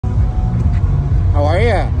How are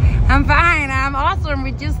you? I'm fine. I'm awesome.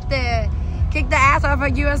 We just kicked the ass off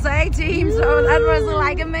a USA team, so that was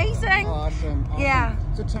like amazing. Awesome. Yeah.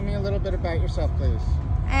 So tell me a little bit about yourself, please.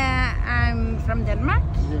 I'm from Denmark.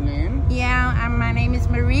 Your name? Yeah, my name is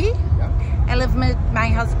Marie. Yeah. I live with my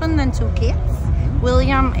husband and 2 kids.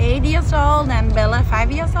 William, 8 years old, and Bella,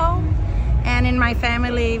 5 years old. And in my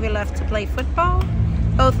family, we love to play football.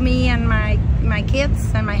 Both me and my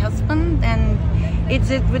kids and my husband. And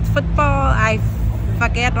with football, I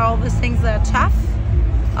forget all the things that are tough,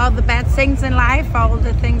 all the bad things in life, all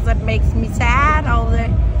the things that makes me sad, all the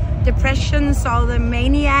depressions, all the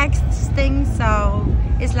maniacs things. So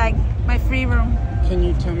it's like my free room. Can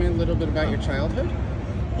you tell me a little bit about your childhood?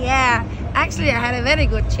 Yeah, actually I had a very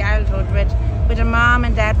good childhood with a mom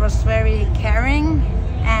and dad was very caring,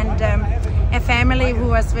 and a family who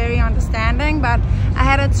was very understanding, but I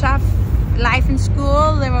had a tough life in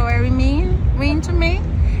school. They were very mean to me,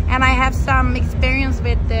 and I have some experience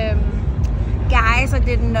with guys I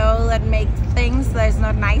didn't know that make things that's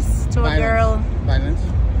not nice to a girl. Violence?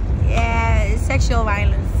 Yeah, sexual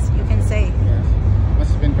violence, you can say. Yes.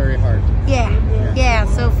 Must have been very hard. Yeah.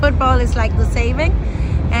 So football is like the saving,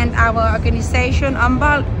 and our organization,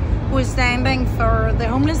 Umbald, who is standing for the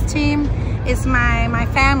homeless team, is my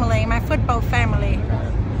family, my football family.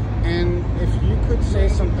 And if you could say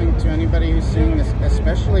something to anybody who's seeing this,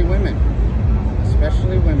 especially women,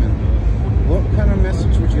 what kind of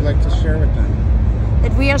message would you like to share with them?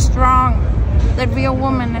 That we are strong, that we are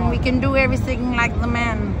women, and we can do everything like the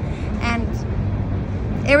men. And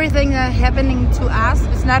everything that's happening to us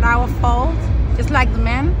is not our fault, just like the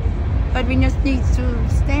men. But we just need to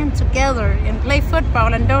stand together and play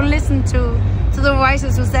football and don't listen to the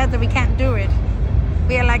voices who said that we can't do it.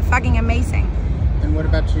 We are like fucking amazing. And what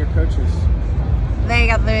about your coaches? They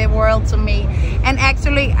got the world to me. And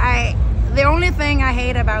actually, the only thing I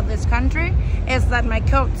hate about this country is that my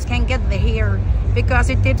coach can't get here because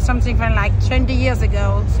he did something from like 20 years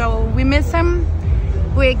ago. So we miss him.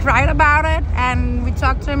 We cried about it, and we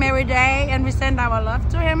talk to him every day, and we send our love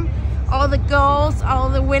to him. All the goals, all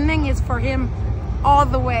the winning is for him all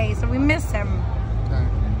the way, so we miss him. Okay.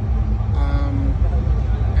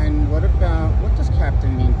 And what does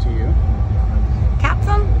captain mean to you?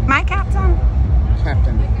 Captain? My captain?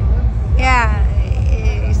 Captain. Yeah,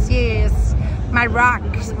 she is my rock.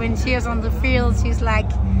 When she is on the field, she's like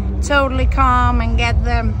totally calm and get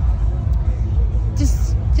them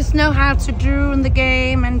just know how to do in the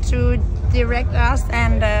game and to direct us,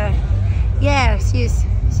 and yeah, she's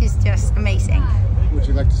just amazing. Would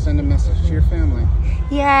you like to send a message to your family?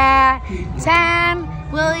 Yeah, Tan,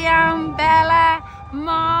 William, Bella,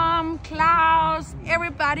 Mom, Klaus,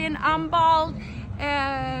 everybody in Umbald,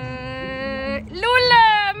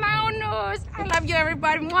 Lula, Magnus, I love you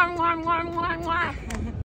everybody. Mwah, mwah, mwah, mwah, mwah.